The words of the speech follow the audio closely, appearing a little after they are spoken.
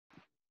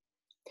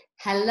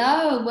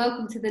Hello and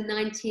welcome to the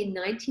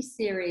 1990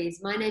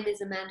 series. My name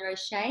is Amanda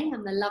O'Shea.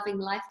 I'm the Loving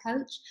Life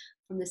Coach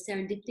from the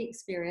Serendipity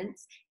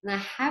Experience. And I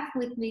have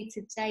with me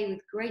today with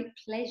great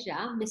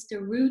pleasure,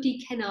 Mr.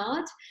 Rudi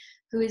Kennard,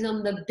 who is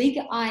on the Big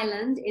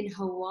Island in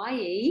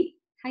Hawaii.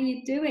 How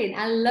you doing?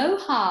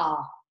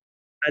 Aloha.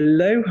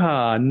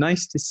 Aloha,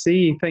 nice to see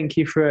you. Thank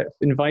you for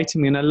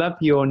inviting me. And I love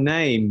your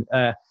name,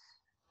 the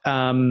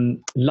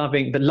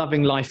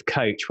Loving Life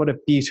Coach. What a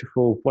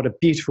beautiful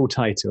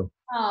title.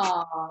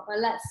 Oh,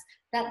 well,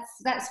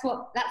 that's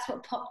what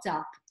popped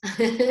up.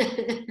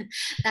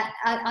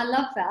 I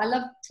love that. I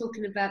love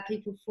talking about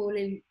people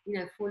falling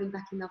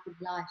back in love with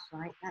life.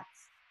 Right?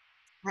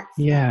 That's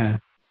Yeah.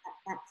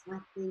 that's my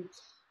thing.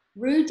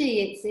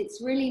 Rudy,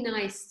 it's really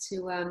nice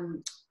to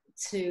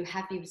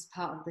have you as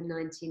part of the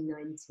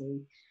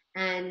 1990,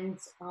 and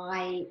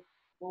I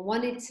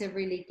wanted to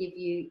really give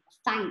you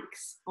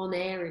thanks on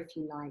air, if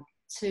you like,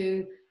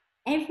 to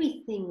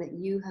everything that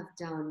you have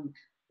done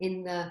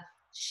in the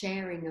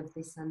sharing of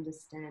this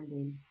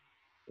understanding.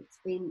 It's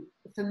been,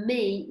 for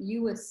me,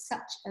 you were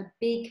such a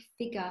big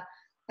figure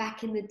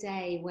back in the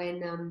day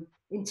when,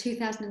 in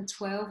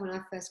 2012, when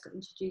I first got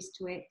introduced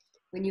to it,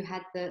 when you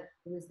had it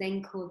was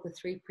then called the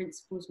Three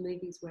Principles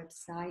Movies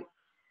website.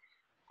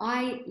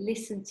 I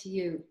listened to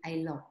you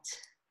a lot.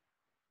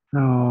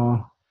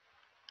 Oh.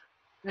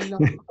 A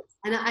lot.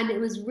 And it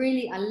was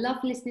really, I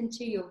love listening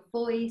to your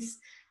voice.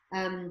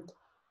 I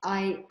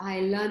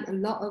learned a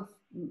lot of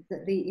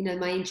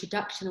my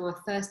introduction or my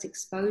first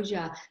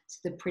exposure to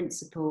the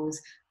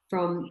principles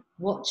from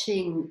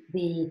watching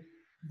the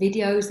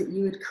videos that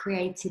you had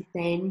created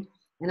then.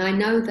 And I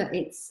know that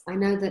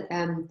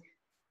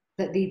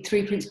that the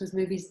Three Principles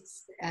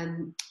Movies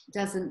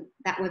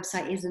that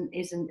website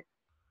isn't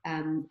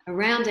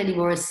around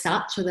anymore as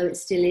such, although it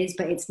still is,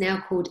 but it's now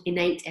called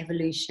Innate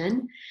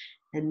Evolution.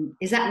 And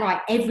is that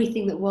right?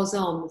 Everything that was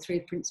on the Three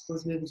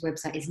Principles Movies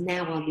website is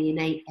now on the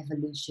Innate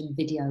Evolution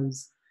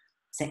videos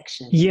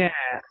section. Yeah.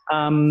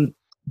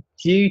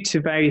 Due to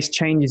various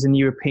changes in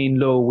European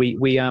law,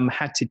 we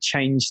had to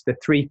change the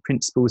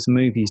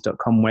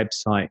threeprinciplesmovies.com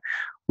website.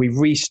 We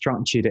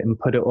restructured it and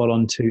put it all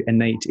onto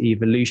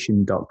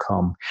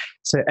innateevolution.com.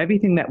 So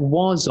everything that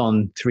was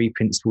on Three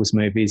Principles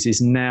Movies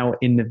is now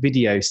in the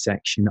video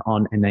section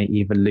on Innate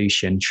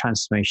Evolution.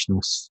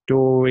 Transformational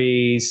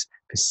stories,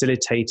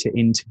 facilitator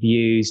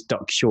interviews,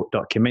 short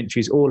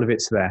documentaries, all of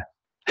it's there.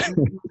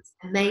 It's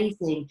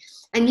amazing.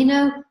 And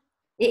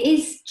it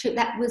is true,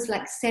 that was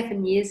like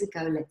 7 years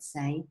ago, let's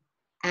say,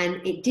 and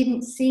it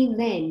didn't seem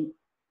then.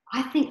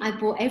 I think I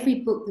bought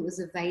every book that was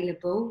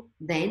available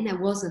then. There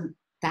wasn't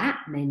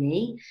that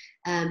many.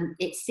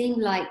 It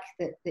seemed like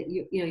that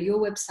your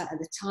website at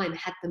the time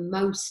had the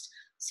most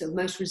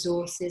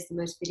resources, the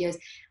most videos,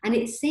 and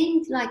it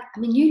seemed like, I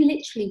mean, you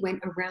literally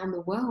went around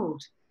the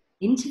world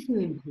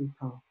interviewing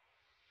people.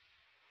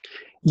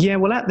 Yeah,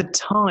 well, at the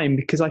time,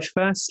 because I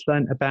first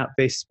learned about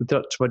this with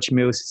Dr. Roger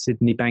Mills and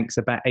Sydney Banks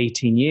about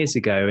 18 years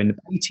ago, and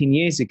 18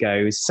 years ago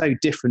is so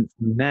different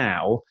from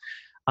now.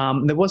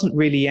 There wasn't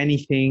really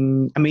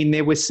anything. I mean,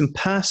 there was some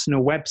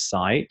personal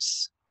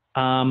websites,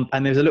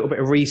 and there's a little bit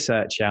of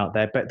research out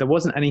there, but there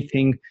wasn't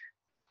anything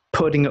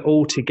putting it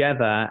all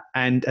together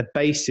and a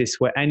basis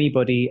where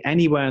anybody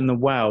anywhere in the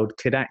world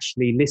could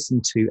actually listen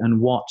to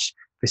and watch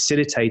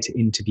facilitator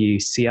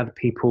interviews, see other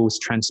people's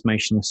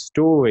transformational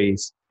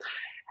stories.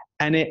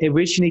 And it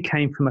originally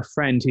came from a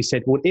friend who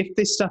said, well, if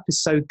this stuff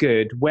is so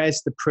good,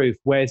 where's the proof?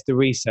 Where's the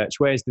research?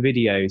 Where's the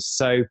videos?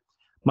 So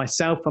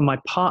myself and my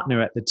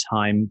partner at the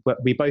time,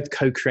 we both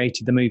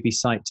co-created the movie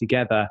site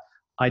together.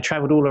 I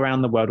traveled all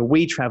around the world, or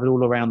we traveled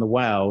all around the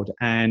world,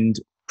 and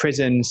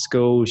prisons,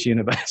 schools,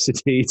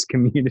 universities,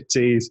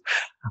 communities.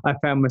 I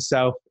found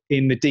myself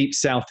in the deep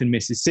south in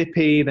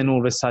Mississippi. Then all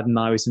of a sudden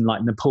I was in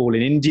like Nepal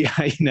in India,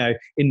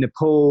 in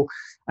Nepal,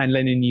 and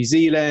then in New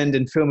Zealand,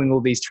 and filming all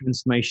these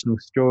transformational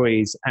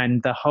stories.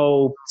 And the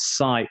whole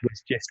site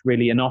was just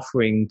really an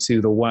offering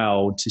to the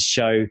world to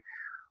show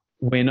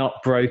we're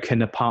not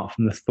broken apart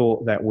from the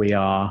thought that we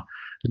are.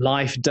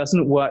 Life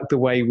doesn't work the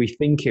way we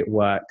think it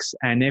works,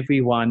 and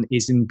everyone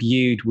is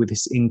imbued with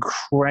this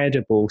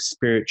incredible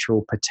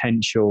spiritual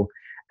potential.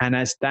 And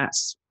as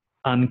that's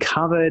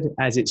uncovered,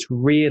 as it's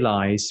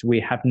realized, we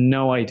have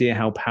no idea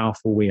how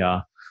powerful we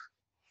are.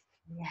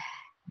 Yeah.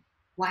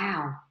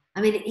 Wow.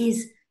 I mean, it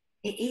is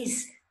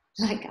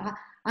like,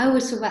 I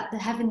always talk about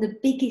having the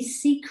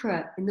biggest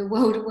secret in the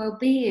world of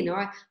well-being, or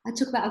I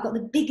talk about I've got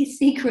the biggest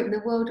secret in the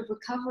world of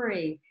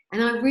recovery.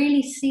 And I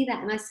really see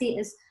that, and I see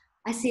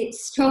it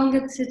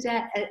stronger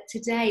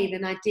today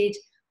than I did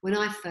when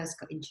I first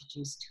got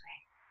introduced to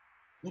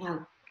it.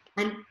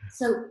 And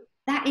so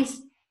that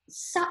is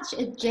such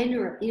a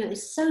generous,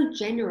 it's so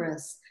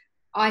generous.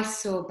 I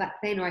saw back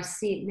then, or I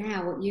see it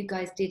now, what you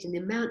guys did, and the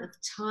amount of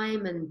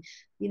time, and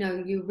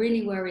you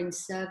really were in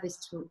service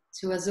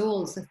to us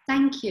all. So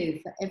thank you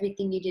for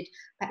everything you did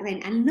back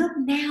then. And look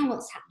now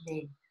what's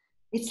happening.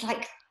 It's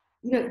like,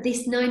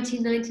 this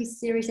 1990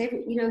 series,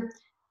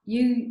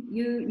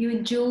 you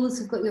and Jules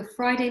have got your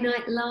Friday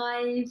Night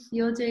Live.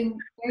 You're doing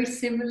very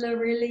similar,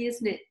 really,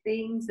 isn't it?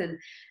 Things, and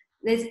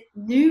there's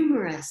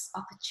numerous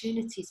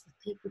opportunities for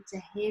people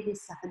to hear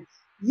this stuff. And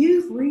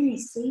you've really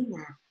seen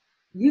that.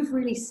 You've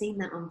really seen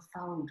that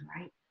unfold,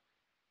 right?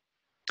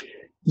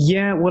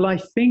 Yeah, well, I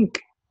think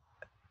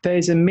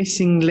there's a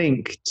missing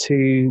link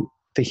to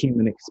the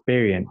human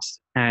experience,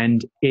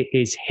 and it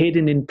is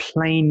hidden in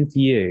plain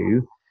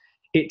view.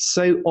 It's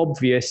so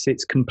obvious,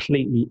 it's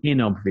completely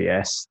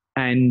inobvious.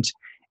 And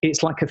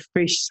it's like a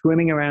fish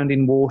swimming around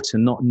in water,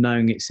 not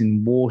knowing it's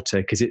in water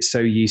because it's so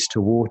used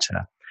to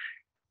water.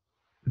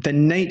 The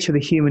nature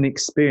of the human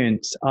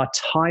experience, our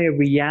entire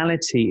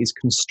reality is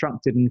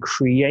constructed and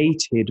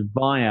created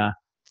via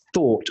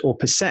thought or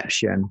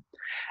perception.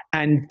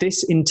 And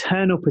this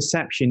internal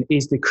perception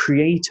is the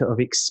creator of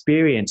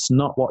experience,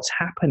 not what's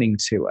happening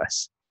to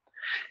us.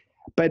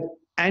 But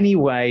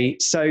anyway,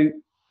 so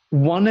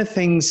one of the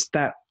things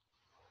that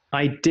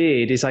I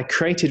did is I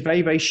created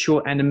very, very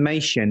short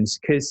animations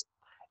because,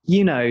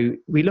 you know,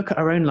 we look at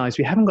our own lives.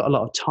 We haven't got a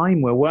lot of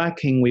time. We're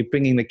working, we're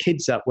bringing the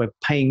kids up, we're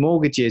paying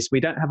mortgages. We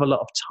don't have a lot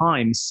of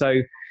time.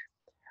 So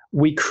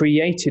we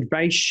created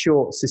very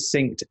short,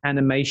 succinct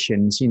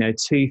animations, you know,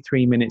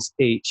 2-3 minutes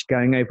each,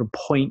 going over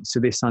points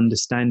of this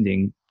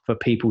understanding for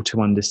people to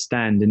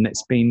understand. And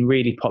that's been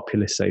really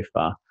popular so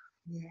far.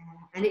 Yeah.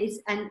 And it is,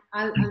 and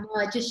I know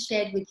I just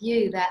shared with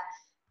you that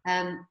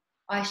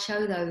I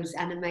show those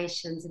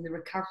animations in the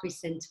recovery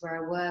centre where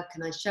I work,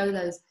 and I share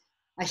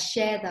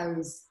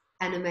those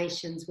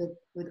animations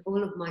with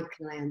all of my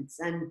clients,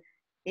 and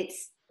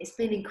it's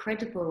been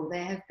incredible.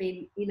 There have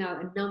been, you know,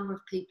 a number of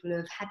people who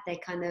have had their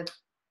kind of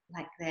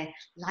like their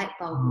light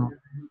bulb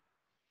moment,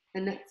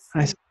 and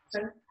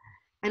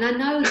and I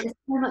know there's so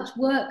much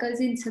work goes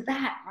into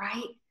that,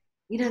 right?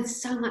 You know,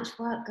 so much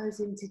work goes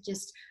into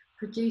just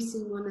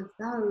producing one of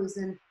those,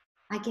 and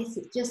I guess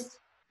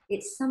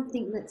it's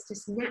something that's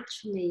just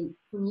naturally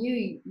from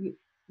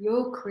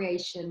your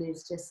creation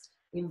is just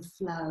in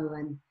flow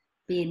and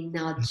being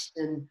nudged,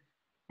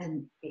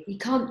 and you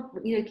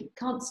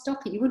can't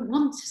stop it. You wouldn't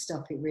want to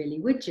stop it, really,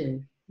 would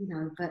you? You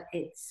know, but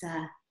it's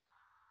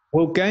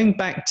well, going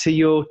back to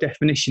your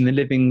definition, the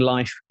living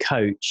life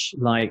coach,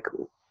 like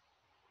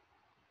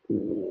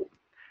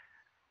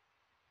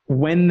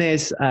when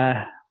there's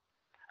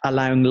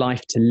allowing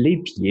life to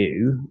live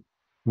you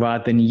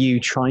rather than you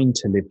trying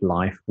to live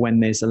life, when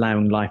there's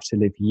allowing life to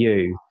live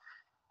you,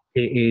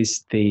 it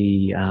is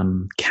the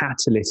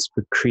catalyst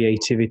for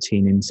creativity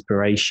and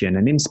inspiration.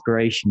 And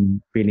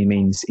inspiration really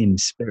means in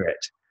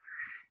spirit.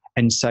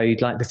 And so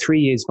like the 3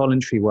 years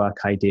voluntary work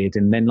I did,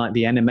 and then like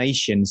the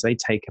animations, they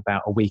take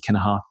about a week and a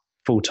half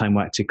full-time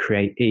work to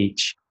create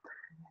each.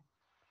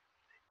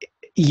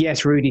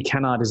 Yes, Rudi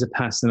Kennard as a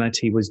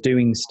personality was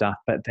doing stuff,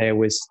 but there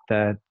was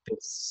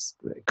this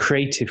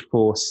creative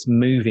force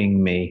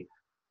moving me.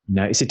 You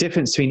know, it's a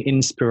difference between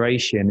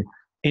inspiration.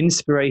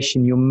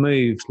 Inspiration, you're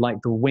moved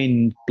like the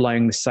wind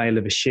blowing the sail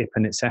of a ship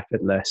and it's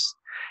effortless.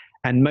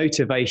 And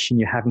motivation,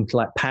 you're having to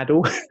like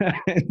paddle.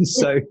 And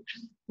so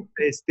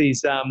there's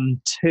these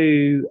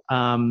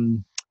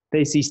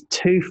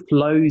two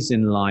flows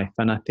in life.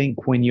 And I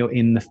think when you're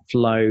in the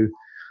flow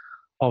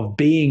of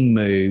being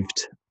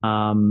moved,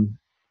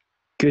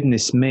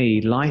 goodness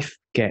me, life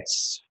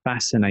gets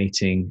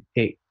fascinating.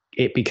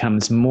 It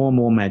becomes more and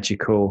more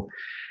magical,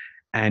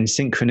 and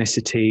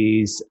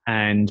synchronicities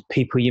and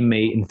people you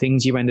meet and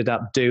things you ended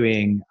up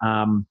doing.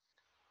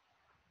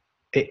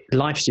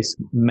 Life's just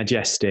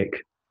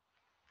majestic.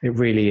 It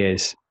really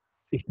is.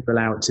 If you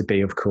allow it to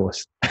be, of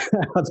course.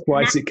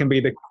 Otherwise, it can be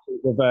the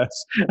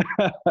reverse.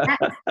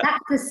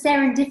 That's the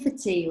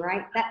serendipity,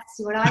 right? That's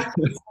what I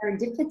call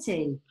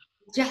serendipity.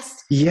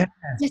 Just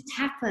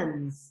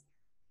happens.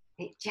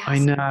 It just I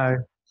know.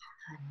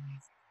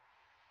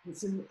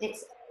 happens.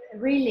 It's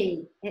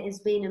really, it has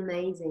been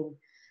amazing.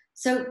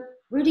 So,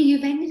 Rudi,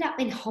 you've ended up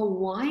in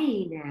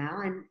Hawaii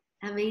now, and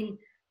I mean,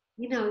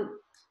 you know,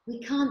 we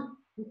can't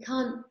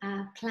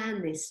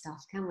plan this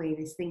stuff, can we?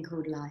 This thing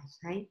called life,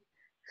 hey?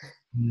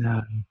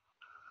 No.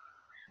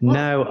 What?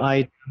 No,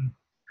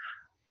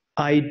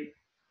 I'd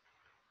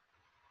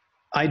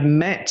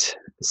met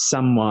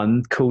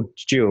someone called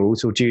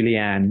Jules or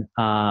Julianne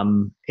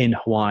in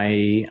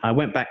Hawaii. I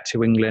went back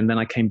to England, then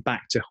I came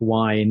back to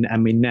Hawaii,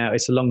 and we now,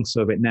 it's a long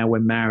story, but now we're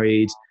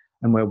married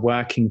and we're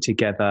working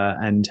together,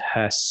 and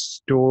her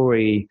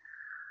story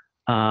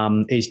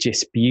is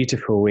just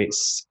beautiful.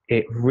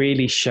 It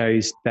really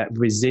shows that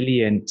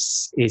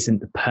resilience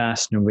isn't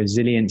personal.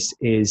 Resilience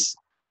is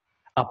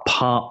a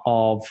part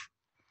of,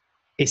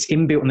 it's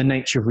inbuilt in the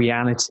nature of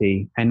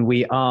reality, and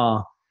we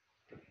are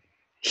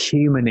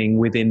humaning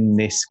within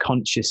this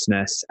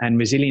consciousness, and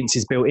resilience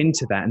is built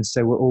into that. And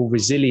so we're all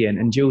resilient,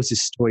 and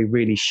Jules's story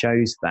really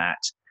shows that.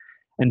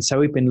 And so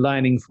we've been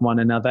learning from one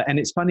another. And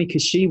it's funny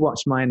because she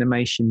watched my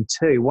animation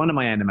too. One of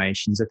my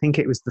animations, I think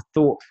it was the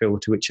thought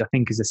filter, which I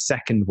think is a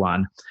second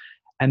one.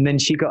 And then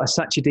she got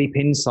such a deep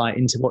insight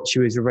into what she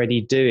was already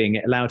doing.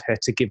 It allowed her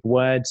to give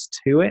words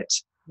to it.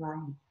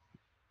 Right.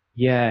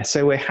 Yeah.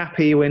 So we're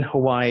happy. We're in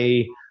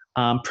Hawaii,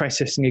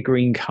 processing a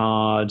green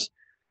card.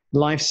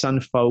 Life's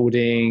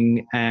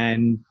unfolding.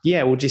 And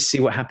yeah, we'll just see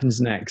what happens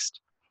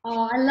next.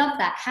 Oh, I love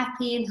that.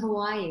 Happy in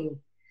Hawaii.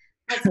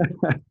 That's,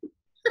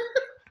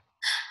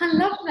 I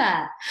love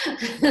that.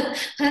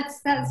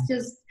 That's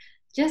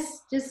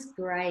just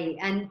great.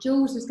 And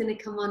Jules is going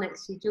to come on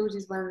actually. Jules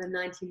is one of the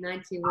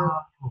 1990.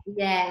 Will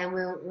yeah, and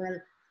we'll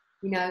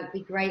it'd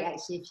be great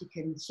actually if you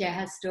can share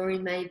her story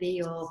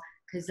maybe, or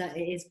because it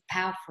is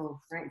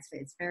powerful, right?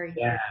 It's very,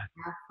 Yeah. very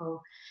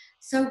powerful.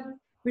 So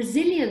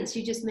resilience,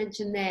 you just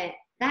mentioned there,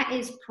 that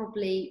is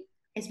probably,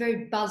 it's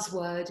very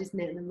buzzword, isn't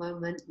it, at the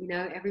moment?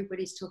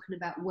 Everybody's talking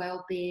about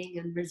well-being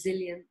and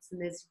resilience, and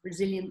there's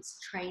resilience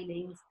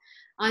trainings.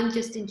 I'm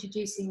just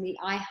introducing the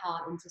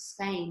iHeart into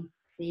Spain,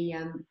 the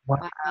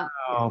iHeart.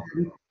 Wow.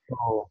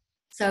 Beautiful.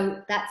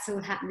 So that's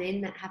all happening.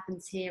 That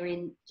happens here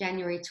in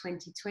January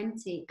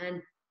 2020,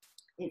 and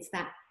it's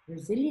that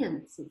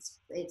resilience.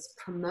 It's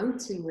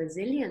promoting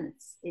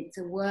resilience. It's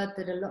a word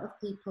that a lot of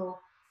people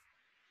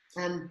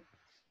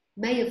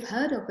may have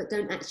heard of, but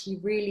don't actually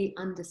really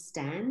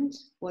understand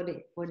what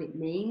it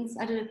means.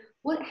 I don't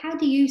know. How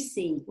do you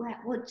see?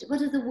 What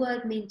does the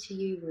word mean to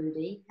you,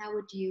 Rudi? How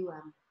would you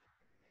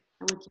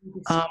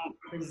describe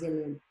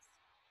resilience?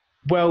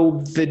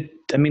 Well, the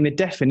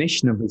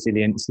definition of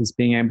resilience is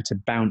being able to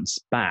bounce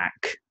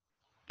back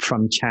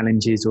from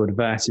challenges or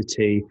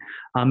adversity.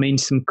 I mean,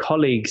 some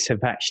colleagues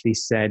have actually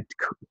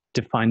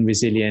define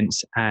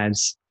resilience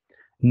as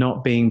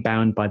not being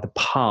bound by the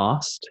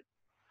past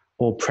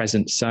or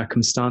present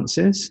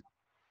circumstances.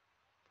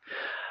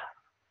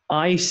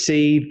 I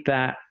see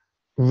that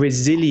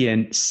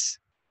resilience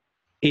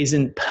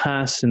isn't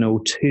personal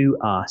to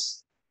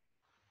us,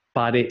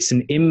 but it's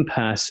an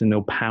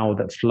impersonal power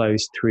that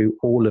flows through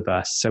all of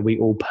us. So we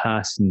all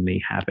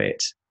personally have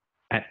it,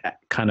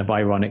 kind of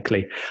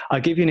ironically.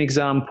 I'll give you an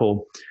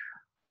example.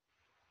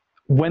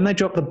 When they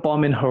dropped the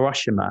bomb in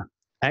Hiroshima,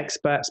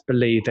 experts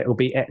believe that it will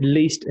be at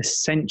least a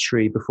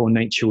century before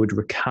nature would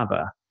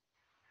recover.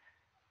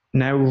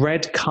 Now,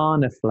 red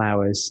Kana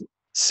flowers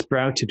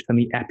sprouted from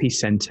the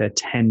epicenter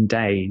 10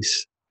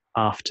 days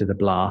after the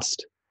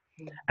blast,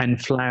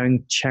 and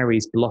flowering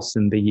cherries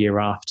blossomed the year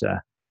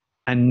after.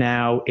 And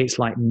now it's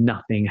like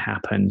nothing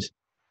happened.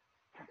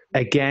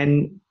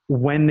 Again,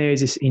 when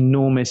there's this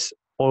enormous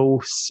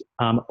oil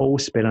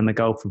spill in the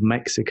Gulf of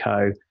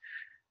Mexico,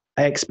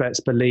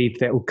 experts believe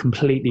that it will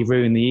completely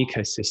ruin the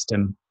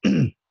ecosystem.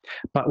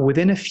 But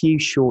within a few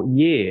short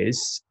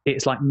years,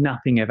 it's like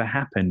nothing ever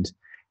happened.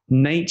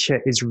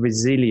 Nature is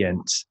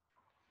resilient.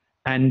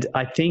 And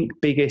I think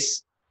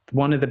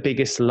one of the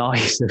biggest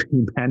lies of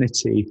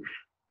humanity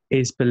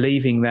is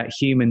believing that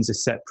humans are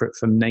separate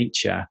from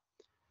nature.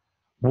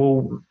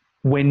 Well,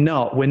 we're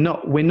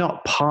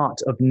not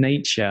part of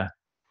nature.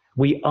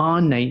 We are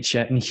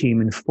nature in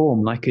human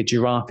form, like a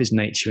giraffe is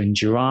nature in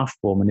giraffe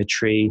form, and a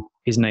tree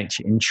is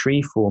nature in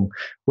tree form.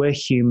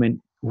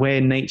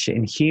 We're nature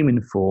in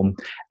human form.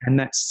 And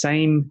that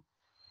same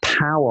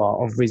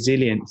power of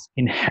resilience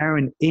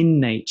inherent in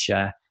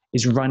nature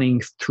is running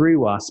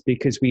through us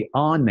because we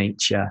are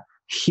nature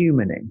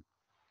humaning.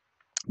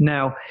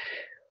 Now,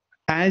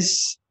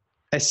 as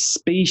a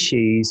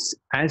species,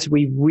 as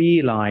we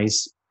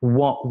realize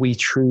what we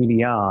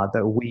truly are,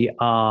 that we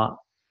are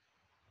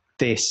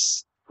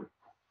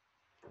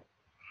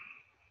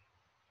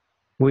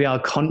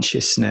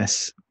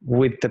consciousness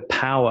with the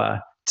power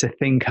to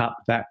think up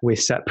that we're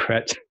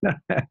separate.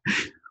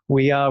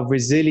 We are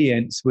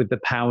resilience with the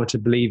power to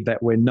believe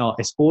that we're not.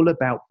 It's all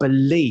about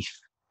belief.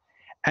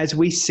 As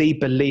we see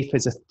belief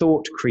as a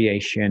thought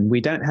creation, we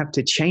don't have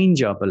to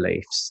change our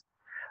beliefs,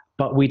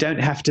 but we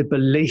don't have to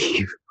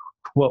believe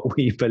what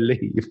we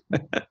believe.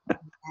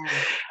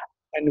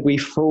 And we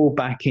fall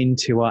back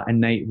into our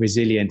innate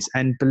resilience.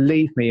 And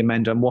believe me,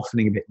 Amanda, I'm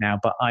waffling a bit now,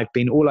 but I've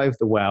been all over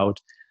the world.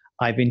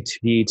 I've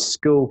interviewed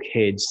school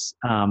kids,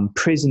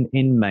 prison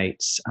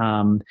inmates,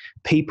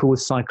 people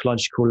with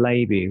psychological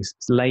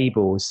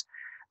labels,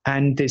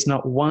 and there's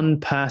not one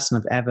person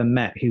I've ever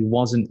met who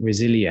wasn't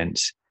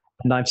resilient.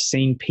 And I've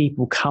seen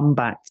people come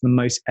back from the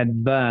most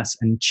adverse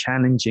and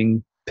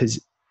challenging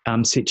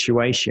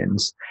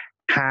situations.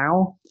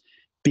 How?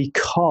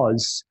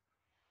 Because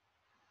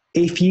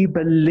if you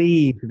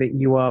believe that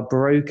you are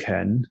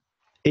broken,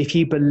 if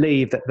you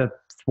believe that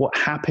what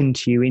happened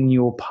to you in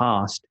your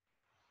past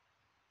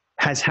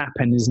has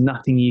happened, there's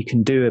nothing you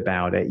can do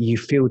about it, you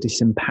feel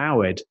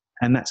disempowered,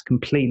 and that's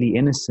completely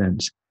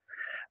innocent.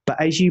 But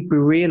as you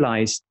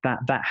realize that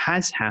that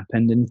has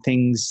happened and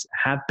things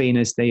have been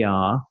as they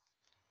are,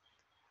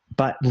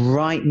 but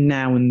right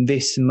now in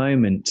this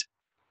moment,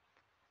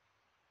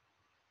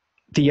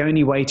 the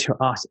only way to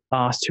us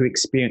to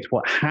experience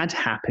what had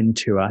happened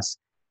to us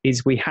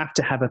is we have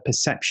to have a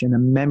perception, a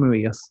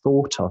memory, a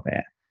thought of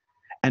it.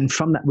 And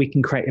from that, we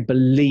can create a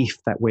belief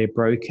that we're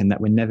broken,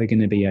 that we're never going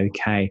to be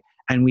okay.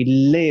 And we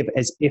live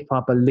as if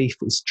our belief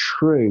is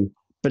true.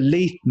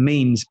 Belief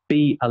means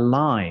be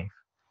alive.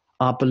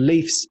 Our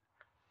beliefs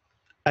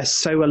are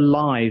so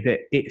alive that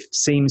it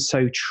seems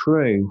so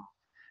true.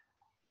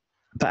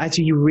 But as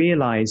you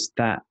realize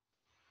that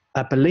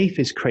a belief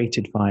is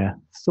created via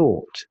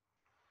thought,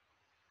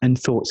 and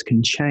thoughts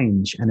can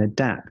change and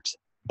adapt,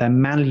 they're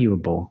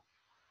malleable.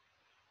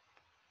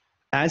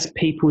 as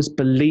people's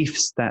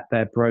beliefs that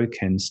they're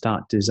broken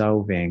start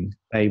dissolving,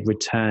 they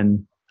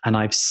return. And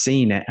I've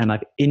seen it, and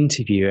I've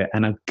interviewed it,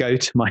 and I go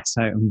to my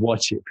site and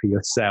watch it for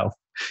yourself.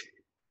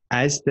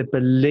 As the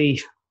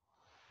belief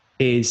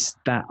is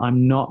that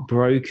I'm not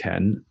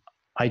broken,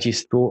 I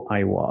just thought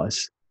I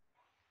was.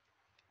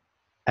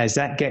 As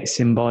that gets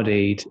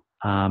embodied,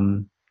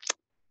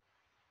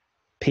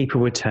 people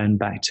return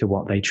back to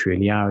what they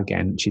truly are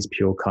again, which is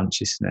pure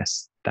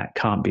consciousness that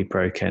can't be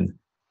broken.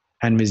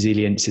 And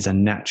resilience is a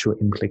natural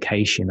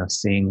implication of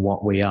seeing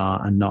what we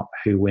are and not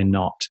who we're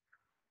not.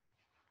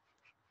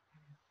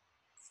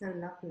 So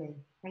lovely.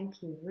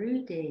 Thank you,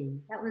 Rudi.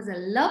 That was a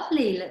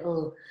lovely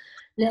little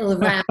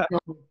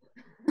ramble.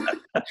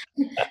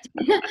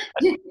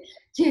 Do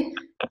you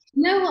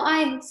know what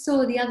I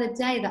saw the other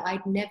day that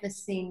I'd never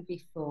seen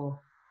before?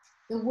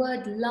 The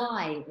word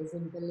lie is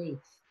in belief.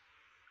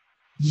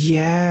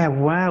 Yeah,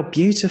 wow,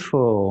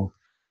 beautiful.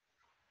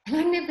 And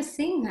I'd never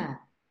seen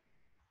that.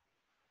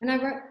 And I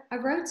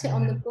wrote it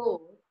on the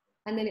board,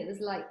 and then it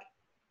was like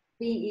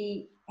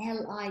BELIE,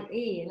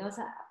 and I was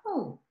like,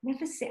 oh, I've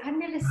never seen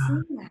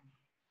that.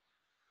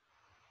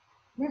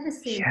 Never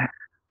seen Yeah. that.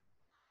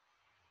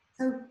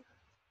 So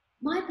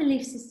my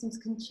belief systems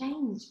can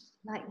change.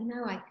 Like,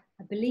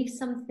 I believe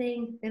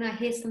something, then I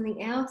hear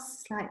something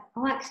else, like,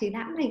 oh, actually,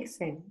 that makes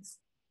sense.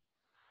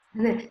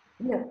 And then,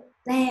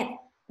 their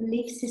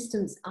belief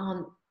systems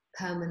aren't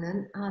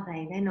permanent, are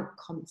they? They're not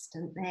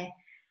constant.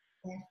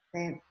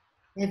 They're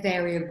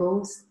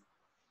variables.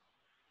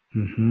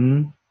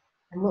 Mm-hmm.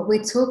 And what we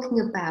talk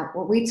about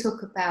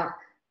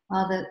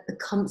are the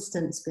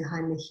constants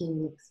behind the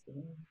human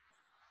experience.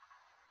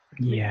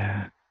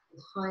 Yeah.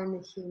 Behind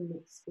the human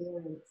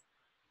experience.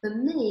 For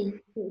me,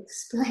 it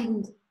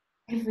explained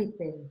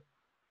everything.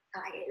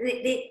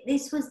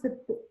 This was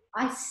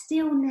I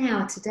still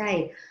now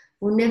today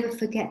will never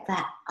forget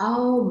that.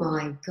 Oh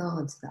my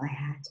God, that I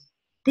had.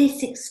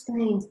 This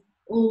explains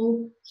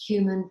all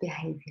human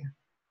behavior.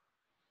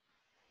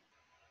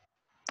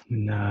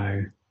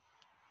 No.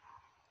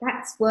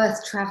 That's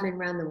worth traveling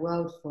around the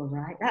world for,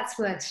 right? That's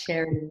worth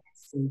sharing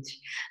a message.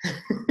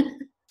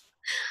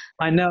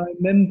 I know. I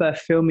remember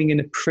filming in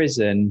a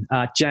prison,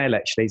 jail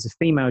actually. It's a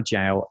female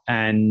jail,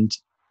 and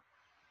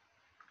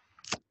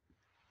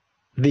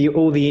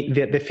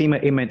the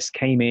female inmates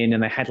came in,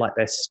 and they had like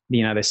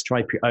their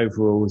stripy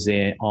overalls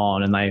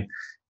on, and they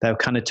were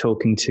kind of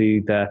talking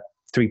to the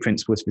three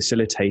principals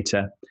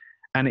facilitator.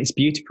 And it's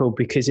beautiful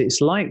because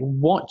it's like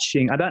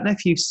watching, I don't know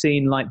if you've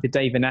seen like the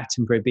David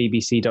Attenborough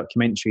BBC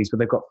documentaries where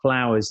they've got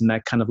flowers and they're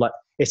kind of like,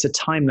 it's a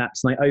time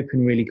lapse and they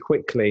open really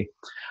quickly.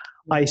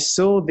 I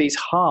saw these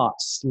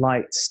hearts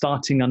like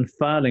starting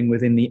unfurling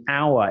within the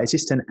hour. It's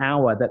just an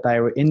hour that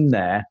they were in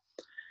there.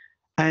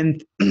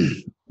 And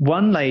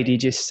one lady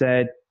just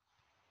said,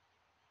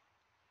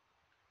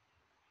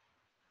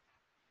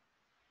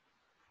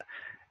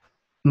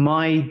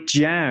 my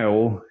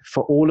jail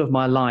for all of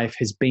my life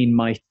has been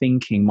my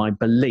thinking, my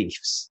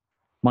beliefs.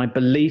 My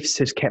beliefs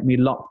has kept me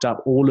locked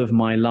up all of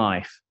my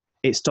life.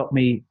 It stopped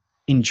me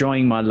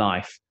enjoying my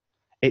life.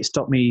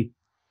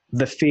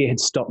 The fear had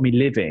stopped me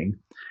living.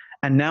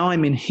 And now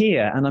I'm in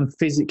here and I'm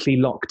physically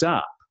locked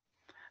up.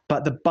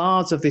 But the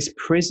bars of this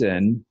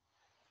prison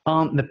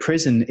aren't the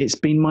prison. It's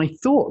been my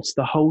thoughts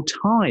the whole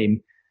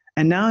time.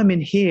 And now I'm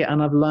in here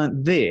and I've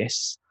learned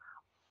this.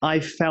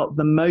 I've felt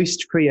the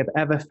most free I've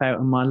ever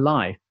felt in my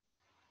life.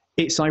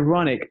 It's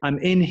ironic. I'm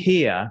in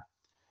here,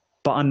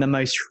 but I'm the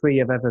most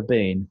free I've ever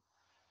been.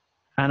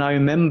 And I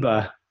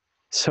remember,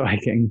 sorry,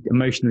 getting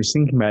emotional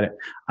thinking about it.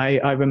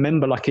 I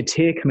remember like a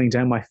tear coming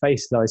down my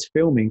face as I was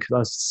filming because I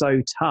was so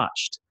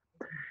touched.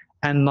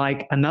 And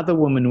like another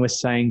woman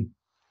was saying,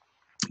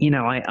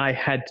 I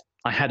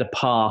had a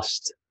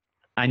past,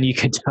 and you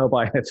could tell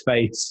by her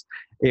face,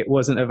 it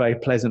wasn't a very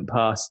pleasant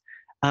past.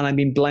 And I've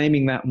been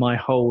blaming that my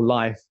whole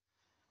life.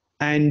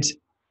 And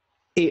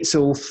it's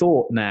all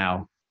thought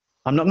now.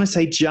 I'm not going to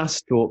say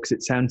just thought because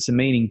it sounds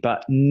demeaning,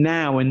 but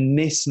now in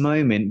this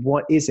moment,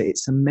 what is it?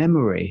 It's a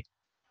memory.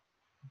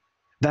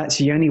 That's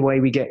the only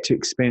way we get to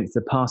experience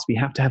the past. We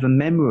have to have a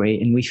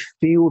memory, and we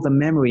feel the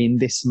memory in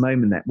this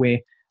moment that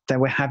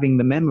we're having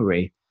the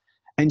memory.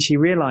 And she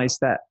realized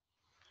that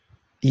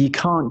you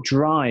can't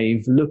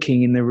drive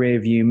looking in the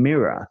rearview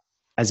mirror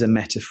as a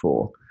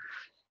metaphor.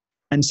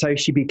 And so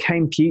she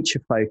became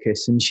future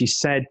focused, and she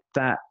said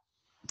that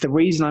the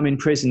reason I'm in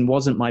prison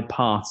wasn't my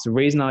past. The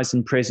reason I was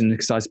in prison is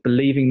because I was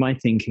believing my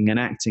thinking and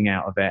acting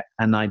out of it,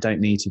 and I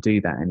don't need to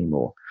do that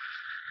anymore.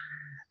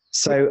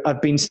 So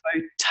I've been so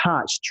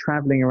touched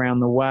traveling around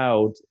the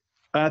world,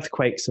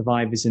 earthquake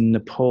survivors in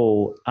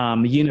Nepal,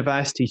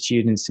 university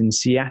students in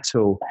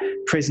Seattle,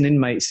 prison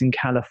inmates in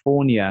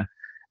California.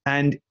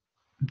 And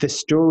the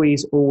story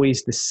is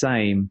always the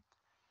same.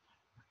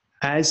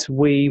 As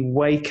we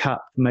wake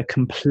up from a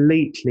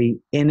completely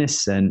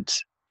innocent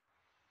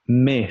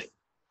myth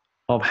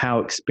of how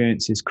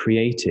experience is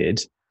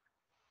created,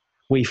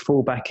 we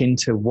fall back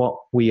into what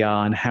we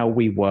are and how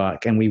we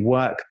work, and we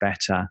work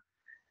better.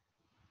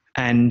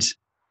 And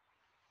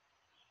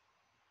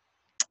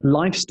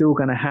life's still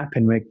going to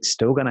happen. We're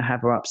still going to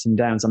have our ups and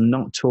downs. I'm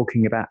not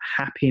talking about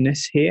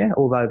happiness here,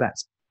 although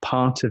that's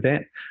part of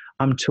it.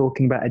 I'm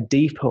talking about a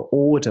deeper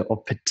order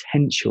of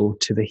potential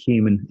to the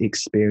human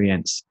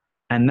experience.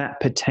 And that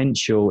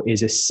potential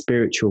is a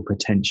spiritual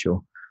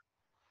potential.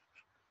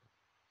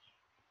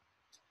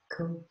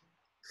 Cool.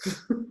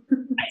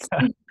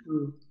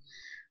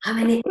 I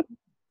mean, it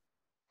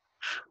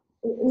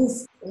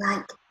is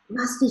like,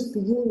 must be for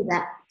you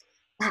that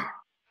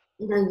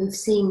you know,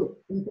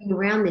 you've been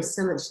around this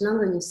so much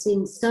longer and you've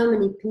seen so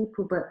many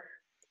people, but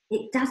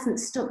it doesn't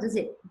stop, does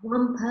it?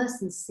 One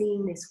person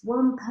seeing this,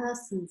 one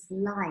person's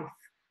life,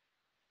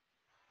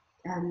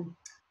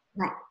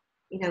 like,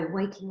 you know,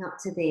 waking up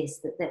to this,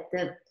 that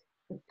the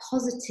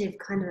positive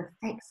kind of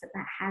effects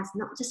that has,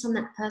 not just on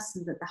that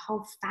person, but the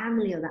whole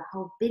family or that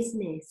whole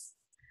business.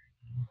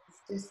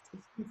 It's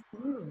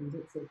profound.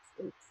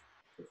 It's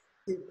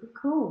super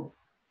cool.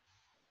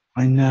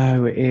 I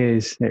know it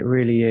is. It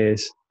really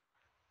is.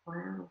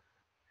 Wow.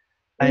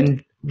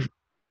 And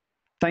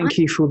thank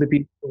you for the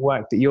beautiful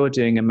work that you're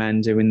doing,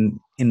 Amanda,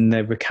 in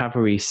the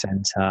recovery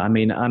centre. I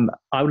mean,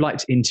 I would like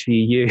to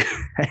interview you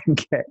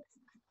and get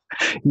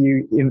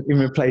you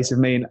in place of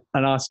me and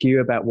ask you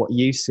about what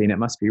you've seen. It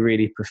must be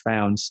really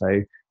profound.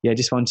 So, yeah,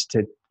 just wanted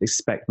to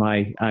expect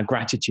my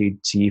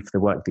gratitude to you for the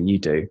work that you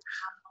do.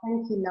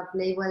 Thank you,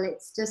 lovely. Well,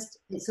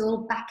 it's all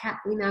back at,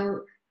 you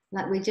know,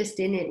 like we're just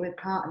in it. We're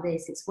part of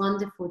this. It's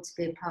wonderful to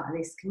be a part of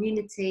this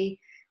community.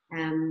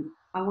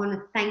 I want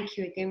to thank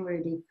you again,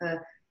 Rudi,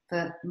 for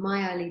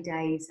my early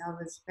days. I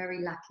was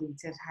very lucky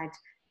to have had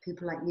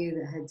people like you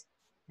that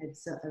had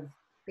sort of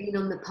been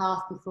on the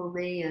path before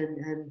me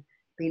and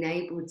been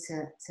able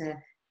to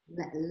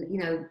you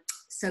know,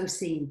 sow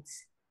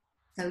seeds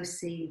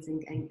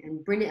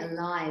and bring it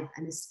alive,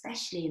 and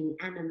especially in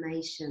the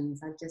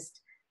animations.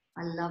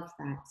 I love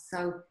that.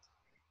 So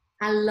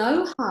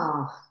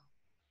aloha,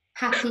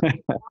 happy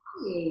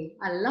Hawaii.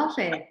 I love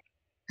it.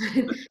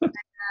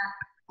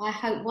 I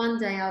hope one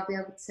day I'll be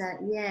able to,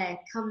 yeah,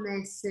 come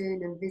there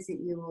soon and visit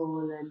you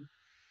all and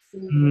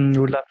see.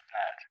 We'll love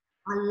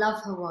I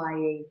love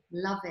Hawaii,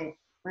 love it.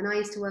 When I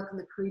used to work on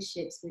the cruise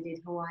ships, we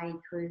did Hawaii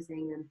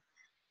cruising and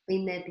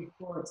been there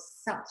before.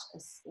 It's such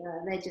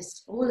they're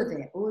just all of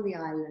it, all the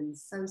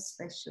islands, so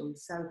special.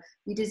 So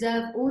you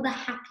deserve all the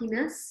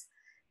happiness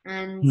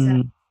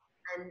and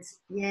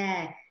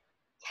yeah,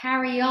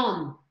 carry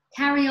on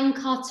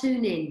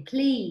cartooning,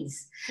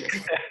 please.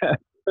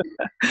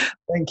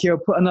 Thank you. I'll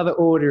put another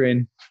order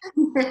in.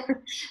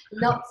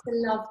 Lots of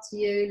love to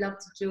you, love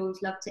to George,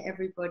 love to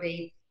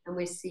everybody, and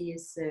we'll see you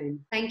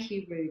soon. Thank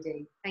you,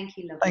 Rudi. Thank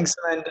you, lovely. Thanks,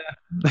 Amanda.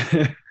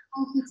 Thank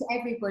you to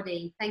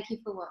everybody. Thank you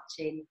for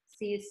watching.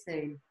 See you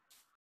soon.